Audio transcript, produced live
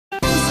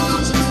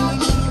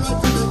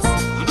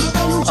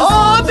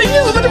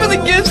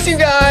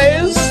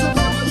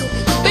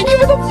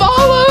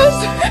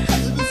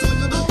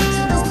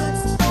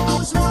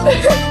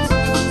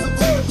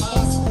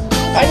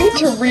I need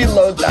to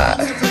reload that.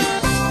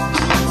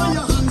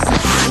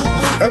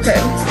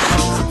 Okay.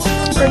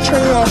 We're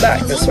turning all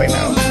back this way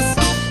now.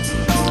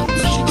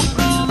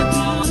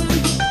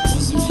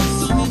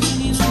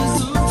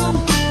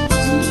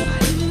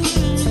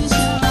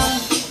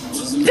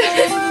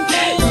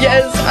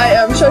 Yes, I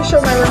am. Should I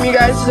show my room, you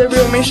guys? Does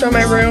everyone want me to show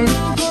my room?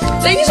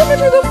 Thank you so much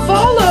for the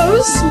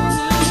follows.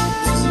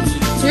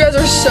 You guys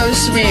are so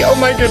sweet. Oh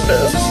my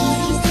goodness.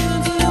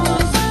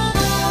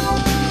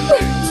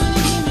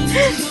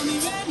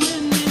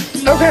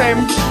 Okay.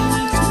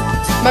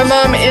 My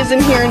mom is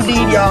in here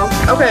indeed, y'all.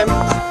 Okay.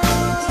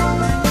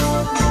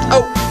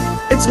 Oh,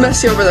 it's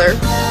messy over there.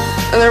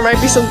 And there might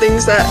be some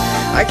things that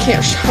I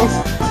can't show.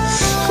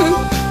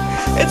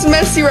 It's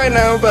messy right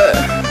now, but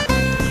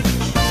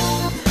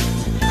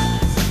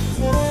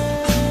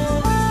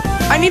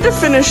I need to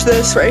finish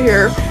this right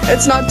here.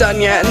 It's not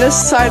done yet, and this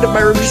side of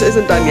my room just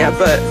isn't done yet,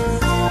 but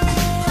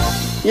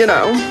you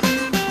know.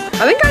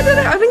 I think I did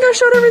it. I think I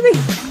showed everything.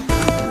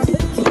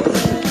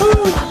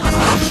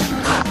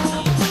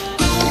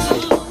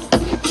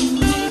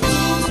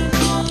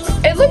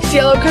 It looks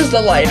yellow because of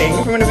the lighting, if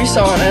I'm gonna be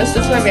so honest.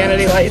 It's my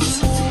vanity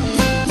lights.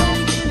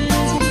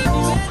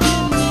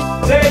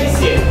 6,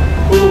 7,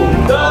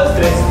 1, 2,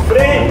 3,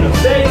 freno,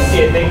 6,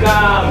 7,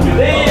 cambio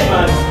de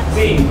mano,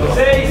 5,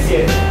 6,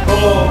 7,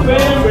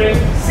 open break,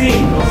 5,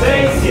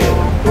 6, 7,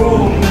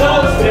 1,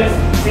 2, 3,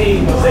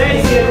 5,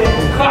 6, 7,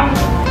 ¡ja!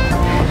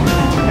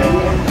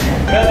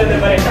 Gracias de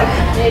pareja.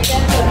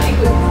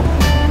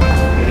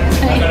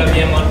 Acá mi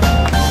amor.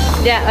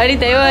 Ya,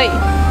 ahorita voy.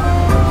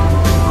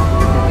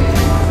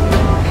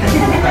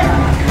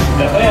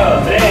 Te juego,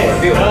 3,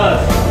 2,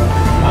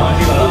 vamos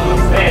chicos, vamos,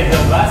 3,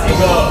 2,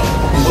 básico.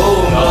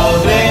 1,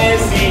 2, 3,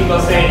 5,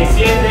 6,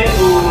 7,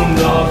 1,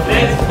 2,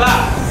 3, va,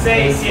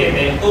 6,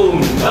 7,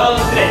 1, 2,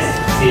 3,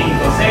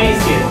 5, 6,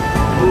 7,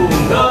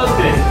 1, 2,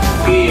 3,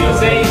 giro,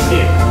 6,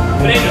 7,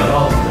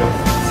 freno,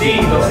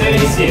 5,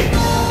 6, 7,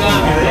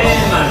 cambio de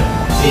mano,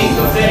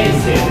 5,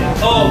 6, 7,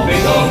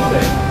 open,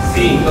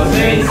 5,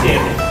 6,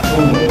 7,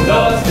 1,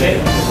 2,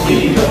 3,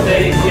 giro,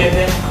 6,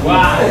 7,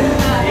 wow,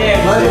 bien,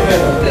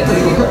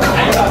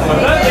 ahí vamos,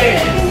 rote.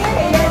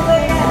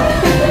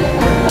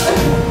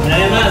 Una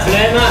vez más, una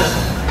vez más.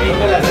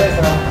 Con la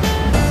cesta.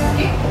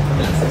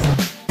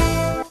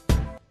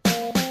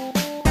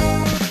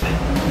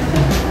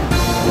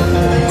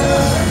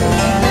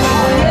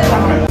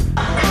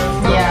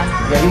 Yeah.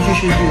 Yeah, you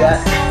should do that.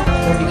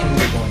 Nobody can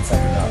either go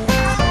inside or not.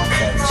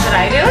 Should I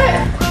do it?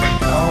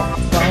 No,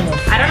 fine.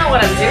 I don't know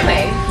what I'm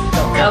doing.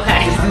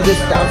 Okay. Just do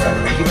this downside.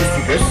 You just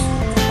do this.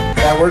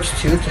 That works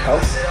too to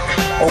help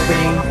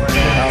opening your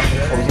mouth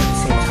and closing at the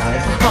same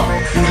time.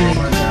 Even if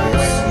you do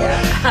this, yeah.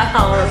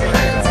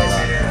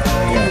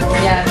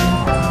 Yeah.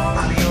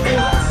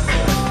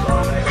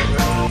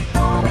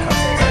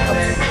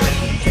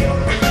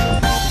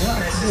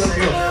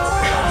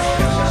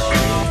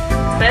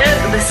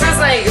 This is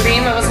like the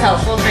most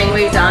helpful thing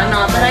we've done.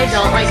 Not that I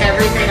don't like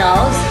everything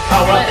else.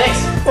 Oh, well, thanks.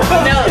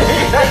 No,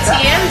 the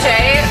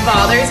TMJ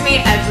bothers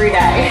me every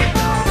day.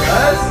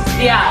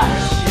 Yeah.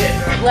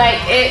 Like,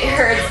 it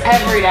hurts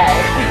every day.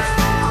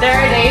 There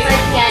are days I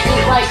can't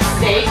eat like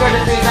steak or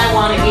the foods I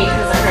want to eat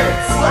because it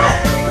hurts. What?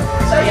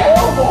 That's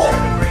horrible.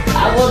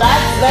 Well,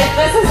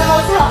 this is the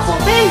most helpful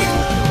thing.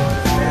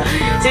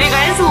 Did you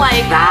guys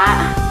like that?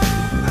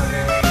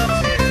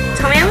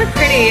 Tell me I look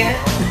pretty.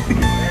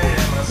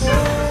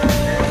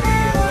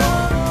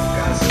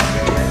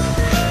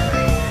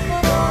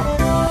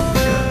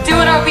 Do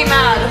it or be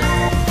mad.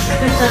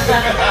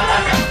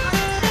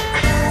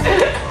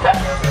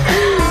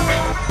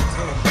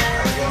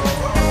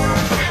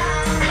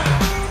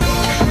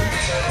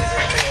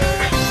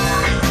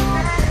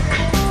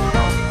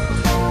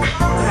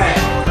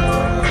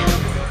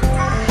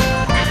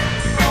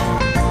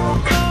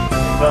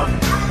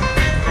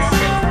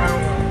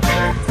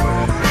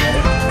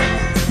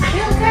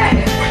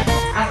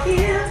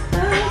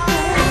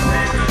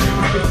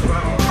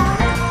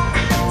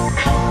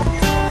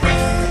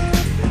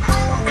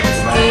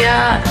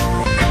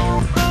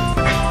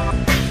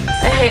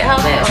 I hate how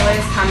they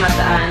always come at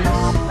the end.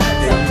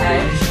 It's okay.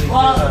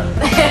 Well,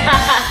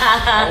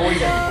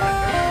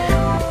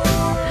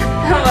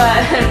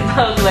 but in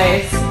both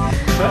ways.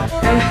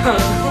 In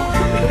both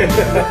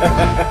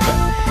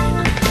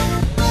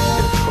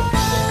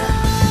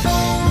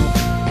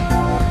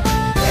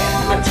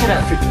I'm gonna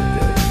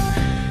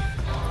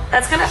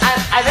That's gonna.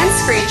 I've been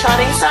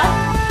screenshotting stuff.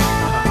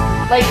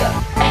 Like,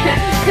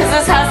 because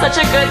this has such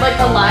a good, like,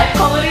 the live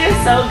quality is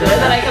so good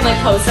that I can,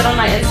 like, post it on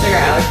my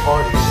Instagram.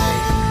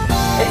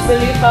 It's the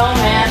new phone,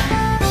 man.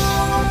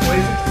 What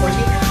is it,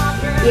 14?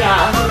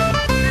 Yeah.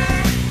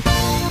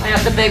 I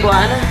got the big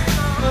one.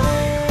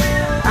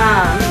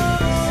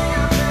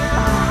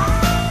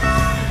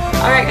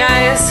 Alright,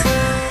 guys.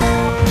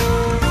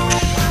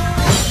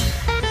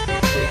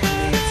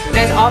 You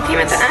guys all came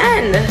at the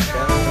end.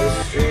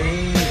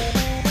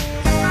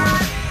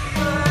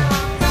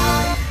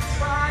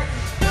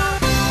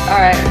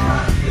 Alright.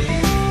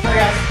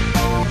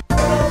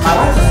 I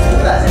want to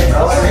do that.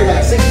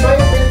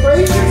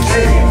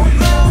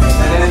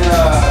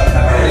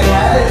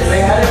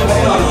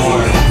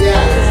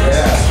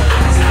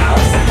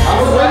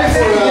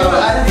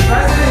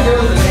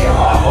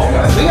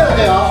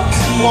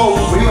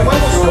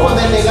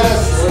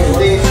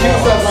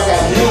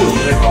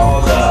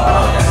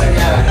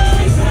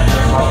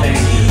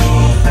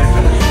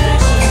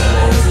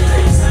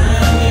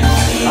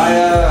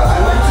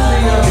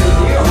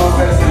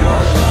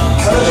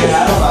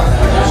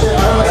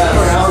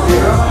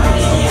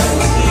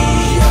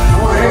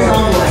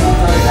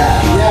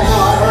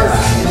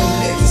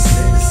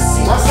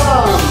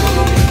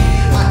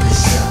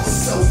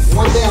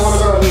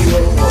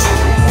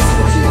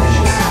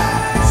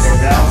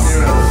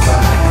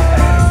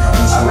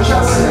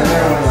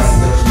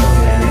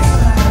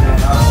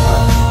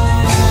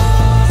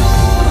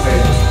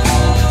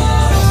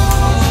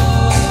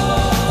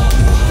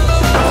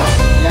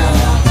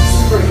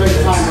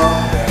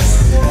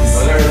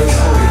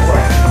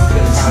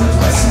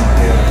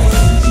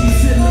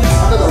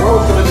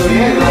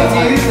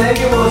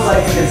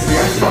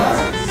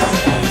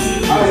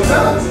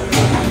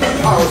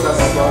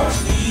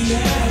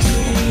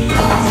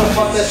 the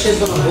fuck that shit's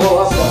gonna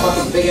blow up the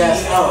fucking big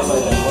ass house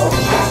like that, bro?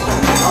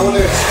 I wonder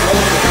if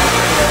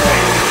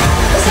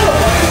that's not a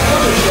fucking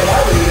cover shit,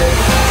 I believe it.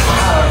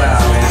 I don't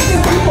know, man.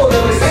 Even people that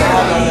were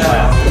saying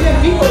that. Even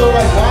people that were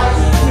like, why?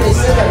 They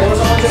said that there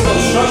was all this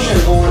construction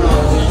going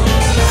on.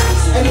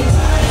 And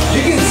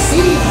you can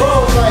see,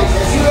 bro, like,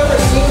 have you ever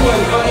seen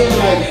when fucking,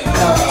 like,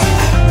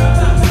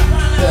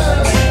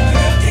 the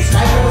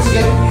skyscrapers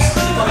get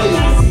fucking,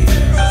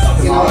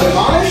 you know,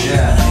 demolished?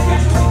 Yeah.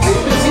 You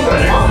can see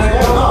the bomb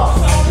going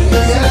off. You know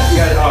what I'm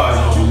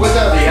saying? With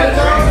the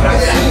phantom, you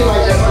can see,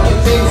 like, the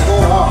fucking things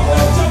going off, bro.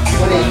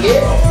 When they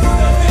hit,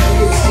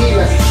 you can see,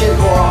 like, shit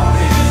go off.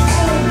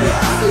 You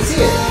can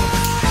see it.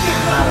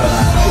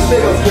 It's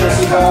big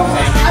conspiracy, bro.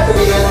 I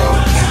believe it.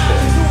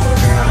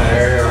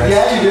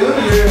 Yeah, you do?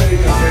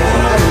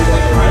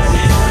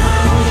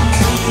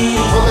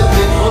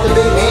 All the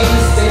big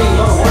names stating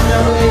going to work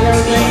out with and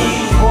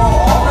everything? Well,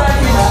 all that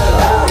came out of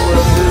that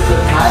was just the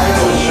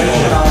title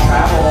restriction on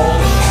travel.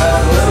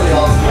 That's literally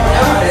all.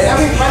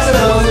 Every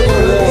president was to go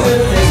to war.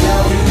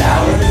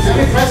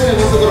 Every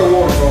president was to go to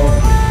war, bro.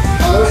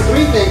 There was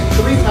three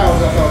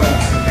powers I felt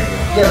out.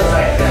 Yeah, that's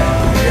right.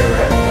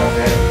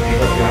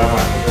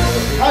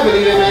 I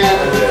believe it, man.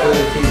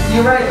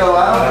 You're right, though.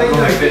 I think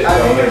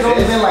there's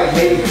only been like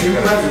maybe 2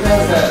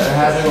 presidents that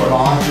hasn't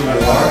gone through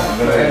war,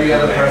 but every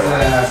other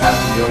president has had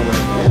to deal with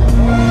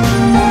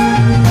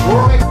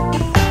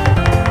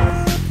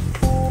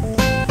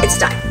it. It's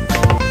time.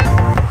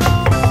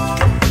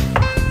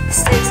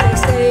 Steak,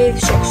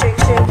 shake.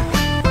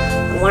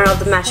 And where are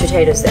the mashed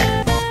potatoes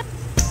there?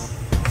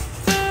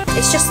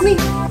 It's just me.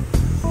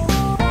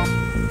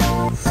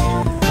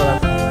 Hold on.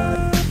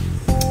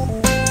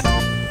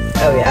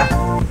 Oh yeah.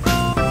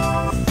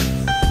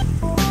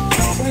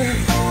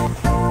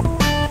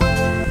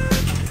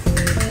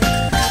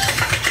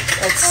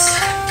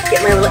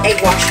 Get my little egg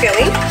wash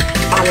going.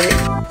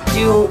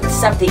 Do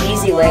stuff the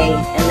easy way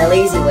and the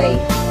lazy way.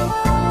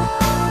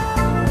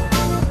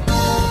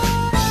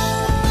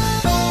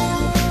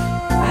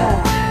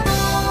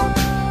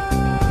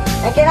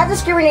 I cannot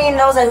discriminate in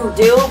those who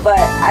do, but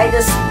I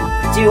just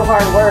do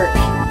hard work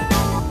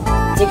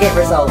to get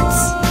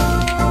results.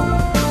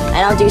 I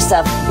don't do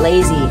stuff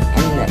lazy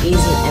and the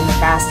easy and the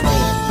fast way.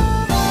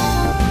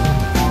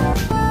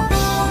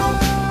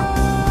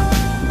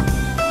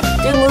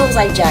 Do moves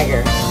like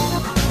Jagger.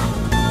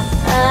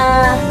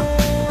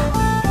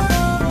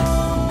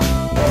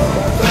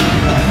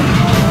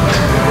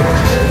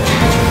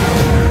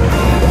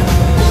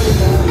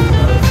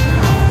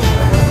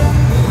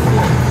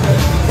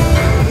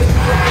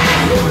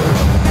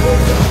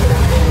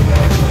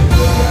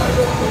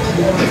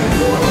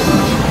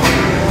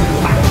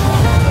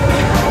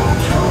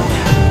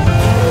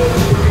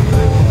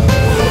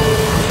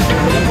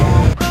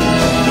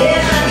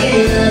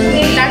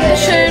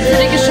 Dankeschön für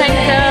die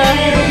Geschenke.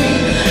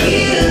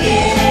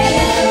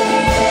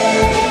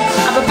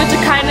 Aber bitte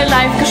keine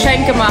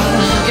Live-Geschenke machen.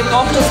 Ihr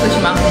braucht das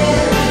nicht machen.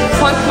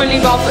 Folgt mir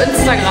lieber auf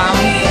Instagram.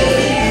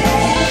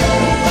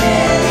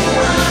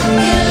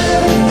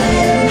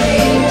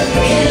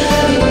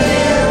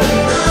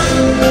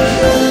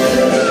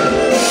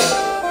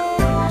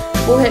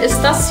 Woher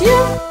ist das hier?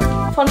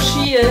 Von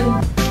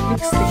Shein.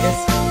 Nichts Dickes.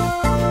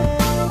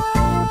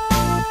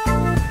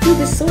 Du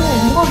bist so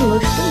ein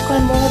Model, ich bin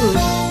kein Model.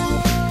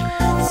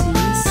 Sie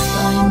ist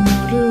ein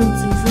Model und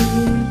sie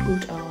sieht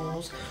gut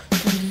aus.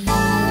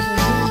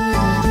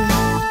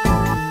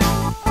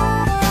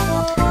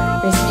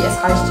 Basically, es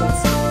reicht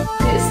jetzt.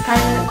 Hier ist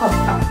keine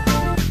Kopfhabe.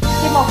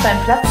 Geh mal auf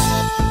deinen Platz.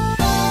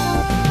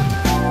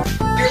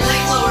 Your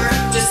leg lower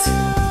just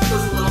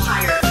goes a little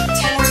higher.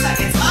 10 more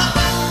seconds up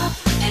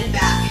and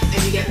back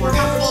as you get more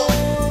comfortable.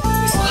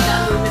 We speed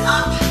that movement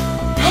up.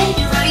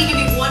 You ready? Give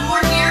me one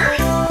more here.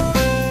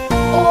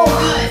 Oh,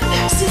 good.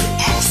 Next is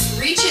X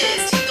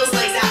reaches. Take those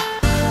legs out.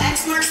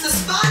 X marks the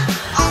spot.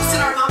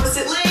 Opposite arm,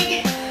 opposite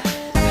leg.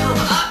 Come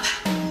up.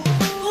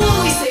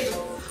 Oh, we saved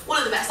one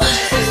of the best. Let's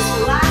just do this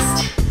for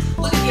last.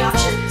 Look at the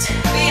option.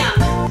 Bam.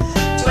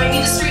 Do I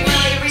need to straighten my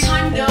leg every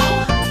time? No.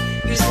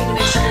 You just need to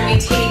make sure you're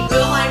maintaining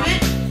good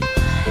alignment.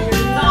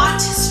 You're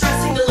not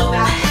stressing the low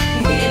back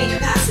in any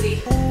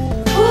capacity.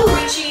 Ooh,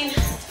 reaching.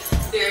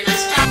 Very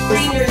nice job.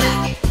 Bring your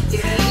neck.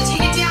 If you need to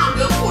take it down,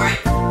 go for it.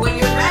 When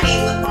you're ready,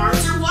 the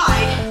arms are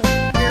wide.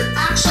 You're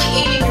actually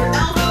aiming your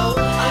elbow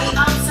on the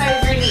outside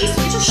of your knee.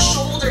 So get your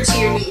shoulder to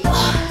your knee.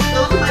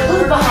 Look at my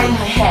lower Behind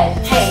my head.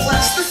 Hey,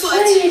 Flex the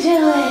foot. what are you doing?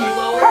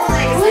 Lower your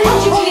leg as much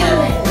as you can.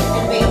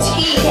 And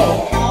maintain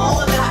all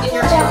of that in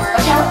your core.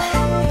 Watch out.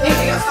 Okay,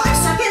 we got 5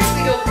 seconds.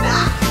 We go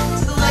back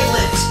to the leg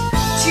lift.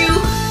 2,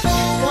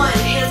 1.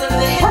 Hands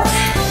under the hips.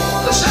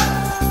 Push up.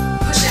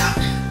 Push out.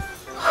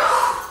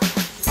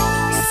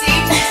 We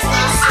saved this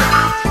last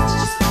second to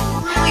just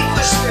really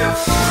push through.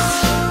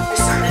 You're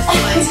starting to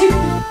feel it. Keep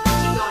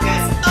going,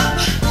 guys. Up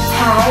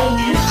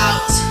and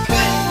out.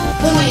 Good.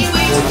 Plenty of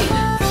ways you can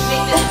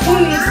make this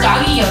harder.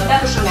 Doggy yoga,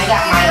 I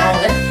got my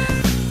own.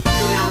 Go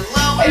down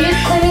low. Are you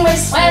cleaning my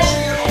sweat?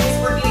 You're always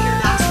working at your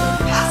maximum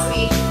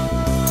capacity.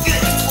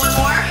 Good. One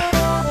more.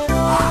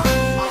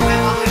 All the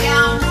way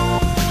down.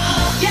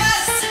 Yes!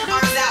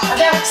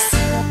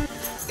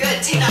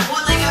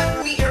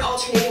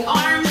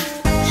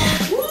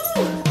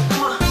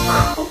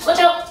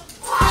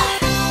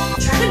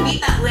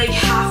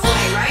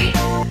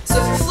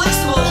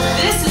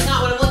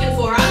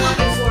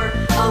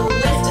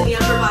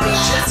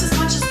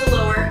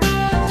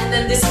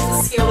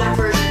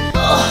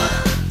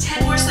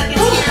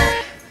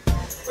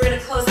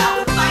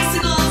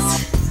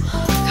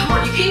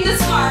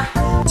 far.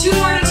 2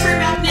 more to turn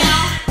back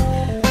now.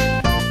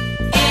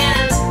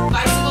 And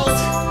bicycles.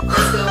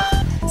 Let's go.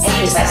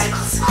 Side to side.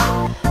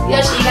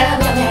 Yoshi, you gotta have